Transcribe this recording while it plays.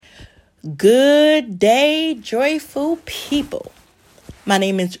Good day, joyful people. My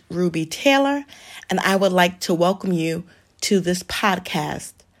name is Ruby Taylor, and I would like to welcome you to this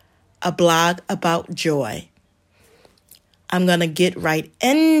podcast, a blog about joy. I'm going to get right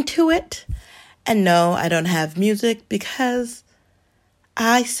into it. And no, I don't have music because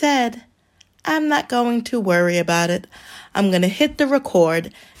I said I'm not going to worry about it. I'm going to hit the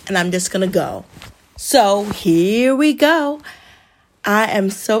record and I'm just going to go. So here we go. I am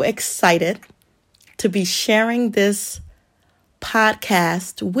so excited to be sharing this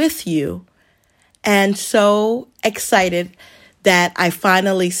podcast with you, and so excited that I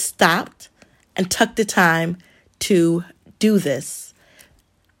finally stopped and took the time to do this.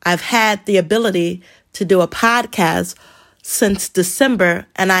 I've had the ability to do a podcast since December,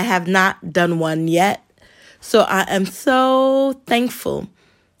 and I have not done one yet. So I am so thankful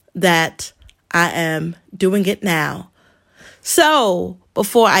that I am doing it now. So,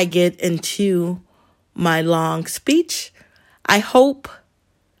 before I get into my long speech, I hope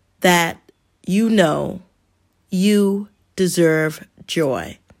that you know you deserve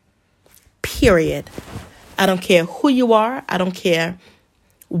joy. Period. I don't care who you are. I don't care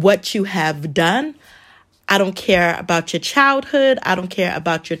what you have done. I don't care about your childhood. I don't care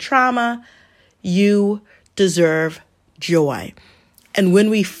about your trauma. You deserve joy. And when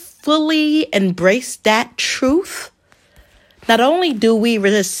we fully embrace that truth, not only do we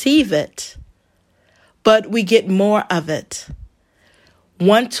receive it, but we get more of it.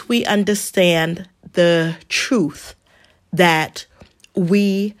 Once we understand the truth that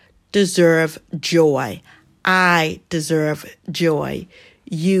we deserve joy, I deserve joy,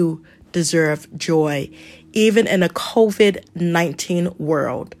 you deserve joy. Even in a COVID-19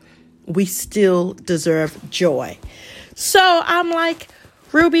 world, we still deserve joy. So I'm like,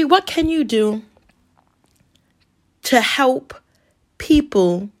 Ruby, what can you do to help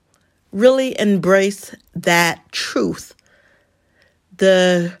people really embrace that truth?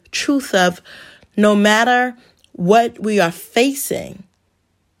 The truth of no matter what we are facing,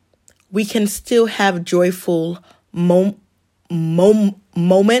 we can still have joyful moments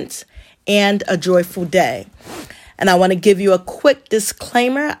and a joyful day. And I want to give you a quick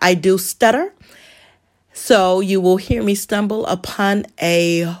disclaimer. I do stutter, so you will hear me stumble upon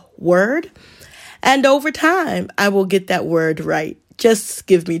a word. And over time, I will get that word right. Just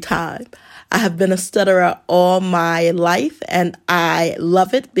give me time. I have been a stutterer all my life, and I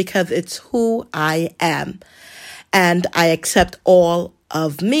love it because it's who I am. And I accept all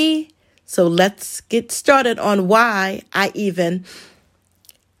of me. So let's get started on why I even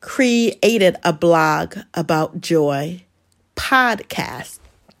created a blog about joy podcast.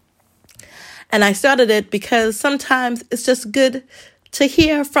 And I started it because sometimes it's just good to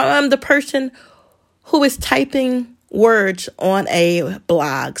hear from the person who is typing words on a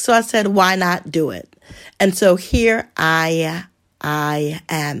blog. So I said, why not do it? And so here I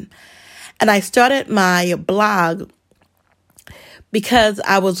am. And I started my blog because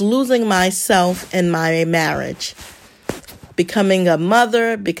I was losing myself in my marriage. Becoming a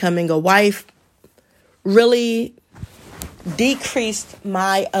mother, becoming a wife really decreased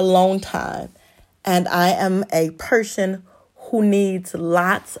my alone time. And I am a person who needs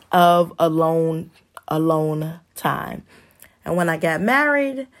lots of alone time. And when I got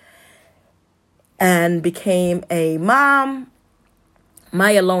married and became a mom,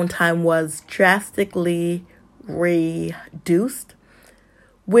 my alone time was drastically reduced,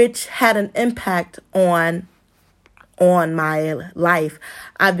 which had an impact on my life.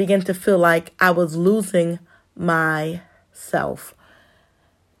 I began to feel like I was losing myself.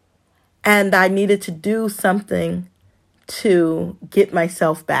 And I needed to do something to get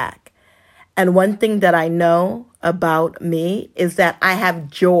myself back. And one thing that I know about me is that I have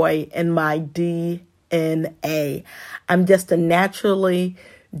joy in my DNA. I'm just a naturally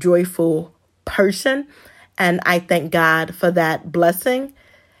joyful person, and I thank God for that blessing.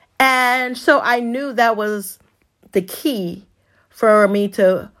 And so I knew that was the key for me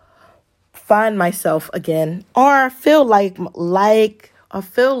to find myself again, or feel like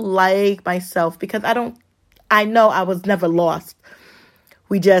myself, because I know I was never lost.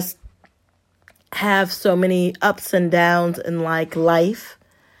 We just have so many ups and downs in life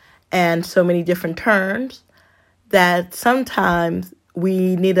and so many different turns that sometimes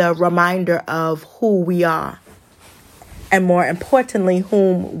we need a reminder of who we are and, more importantly,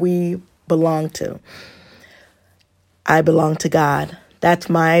 whom we belong to. I belong to God. That's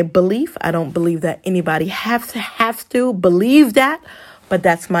my belief. I don't believe that anybody has to believe that, but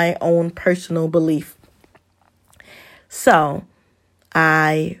that's my own personal belief. So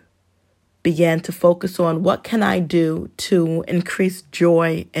I began to focus on what can I do to increase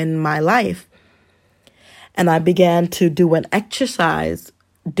joy in my life. And I began to do an exercise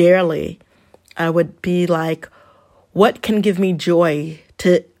daily. I would be like, what can give me joy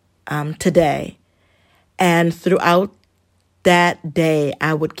today? And throughout that day,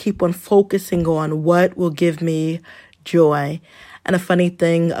 I would keep on focusing on what will give me joy. And a funny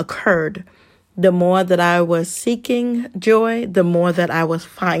thing occurred. The more that I was seeking joy, the more that I was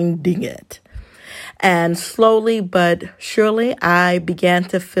finding it. And slowly but surely, I began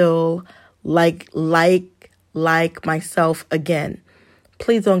to feel like myself again.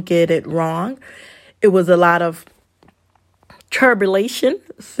 Please don't get it wrong. It was a lot of tribulation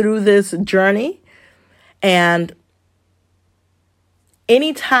through this journey. And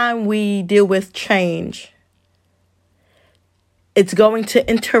anytime we deal with change, it's going to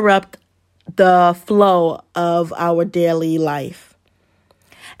interrupt the flow of our daily life.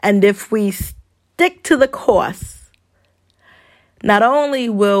 And if we stick to the course, not only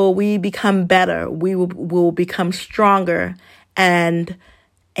will we become better, we will become stronger and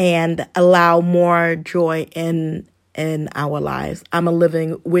allow more joy in our lives. I'm a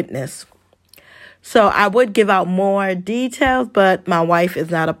living witness. So I would give out more details, but my wife is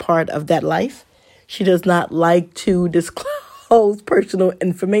not a part of that life. She does not like to disclose personal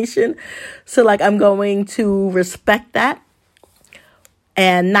information. So I'm going to respect that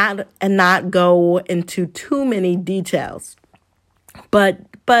and not go into too many details. But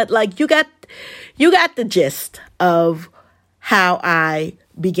you got the gist of how I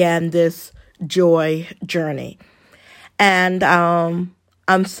began this joy journey. And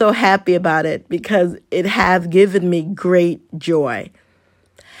I'm so happy about it because it has given me great joy.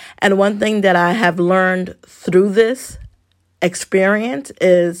 And one thing that I have learned through this experience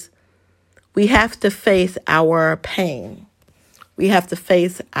is we have to face our pain. We have to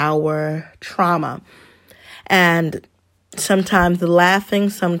face our trauma. And sometimes laughing,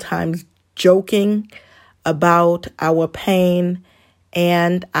 sometimes joking about our pain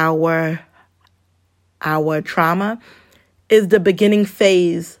and our trauma is the beginning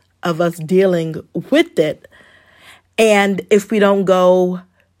phase of us dealing with it. And if we don't go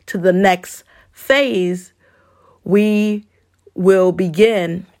to the next phase, we will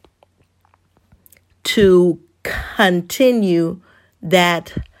begin to continue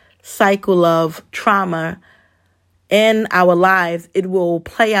that cycle of trauma in our lives. It will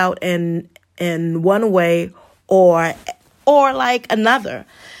play out in one way or like another.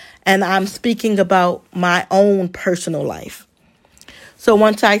 And I'm speaking about my own personal life. So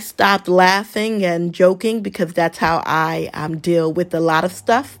once I stopped laughing and joking, because that's how I deal with a lot of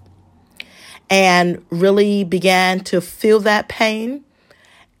stuff, and really began to feel that pain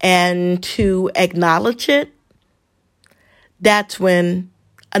and to acknowledge it, that's when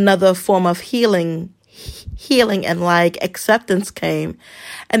another form of healing and acceptance came.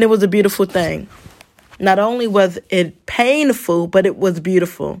 And it was a beautiful thing. Not only was it painful, but it was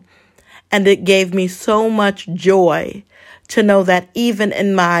beautiful. And it gave me so much joy to know that even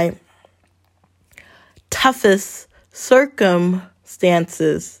in my toughest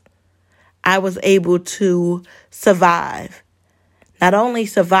circumstances, I was able to survive. Not only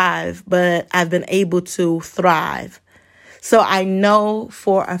survive, but I've been able to thrive. So I know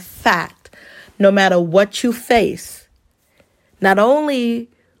for a fact, no matter what you face, not only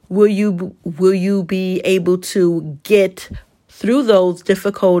will you be able to get through those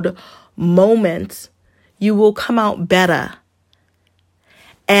difficult moments, you will come out better.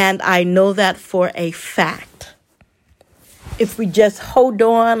 And I know that for a fact. If we just hold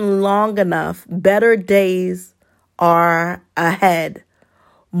on long enough, better days are ahead.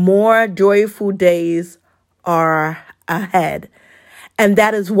 More joyful days are ahead. And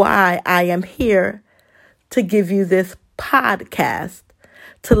that is why I am here to give you this podcast,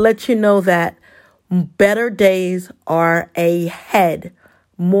 to let you know that better days are ahead.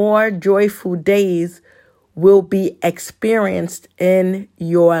 More joyful days will be experienced in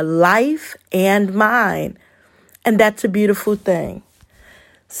your life and mine. And that's a beautiful thing.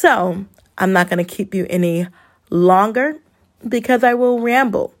 So I'm not going to keep you any longer because I will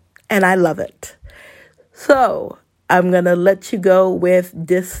ramble, and I love it. So I'm going to let you go with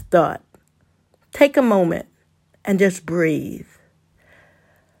this thought. Take a moment and just breathe.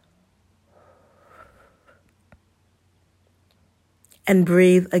 And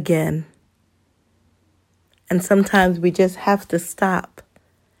breathe again. And sometimes we just have to stop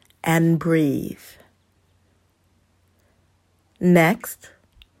and breathe. Next,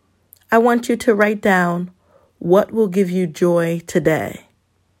 I want you to write down what will give you joy today.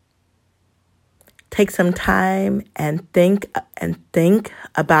 Take some time and think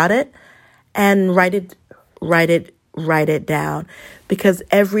about it, and write it down, because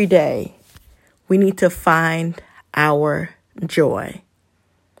every day we need to find our joy.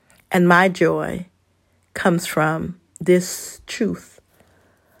 And my joy comes from this truth.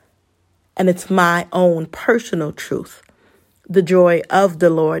 And it's my own personal truth. The joy of the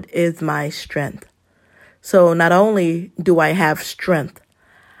Lord is my strength. So not only do I have strength,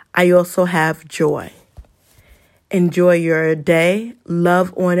 I also have joy. Enjoy your day.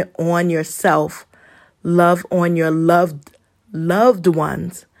 Love on yourself. Love on your loved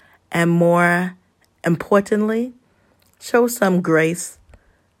ones. And more importantly, show some grace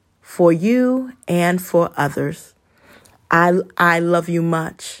for you and for others. I love you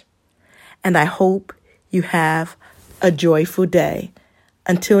much, and I hope you have a joyful day.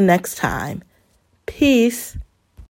 Until next time, peace.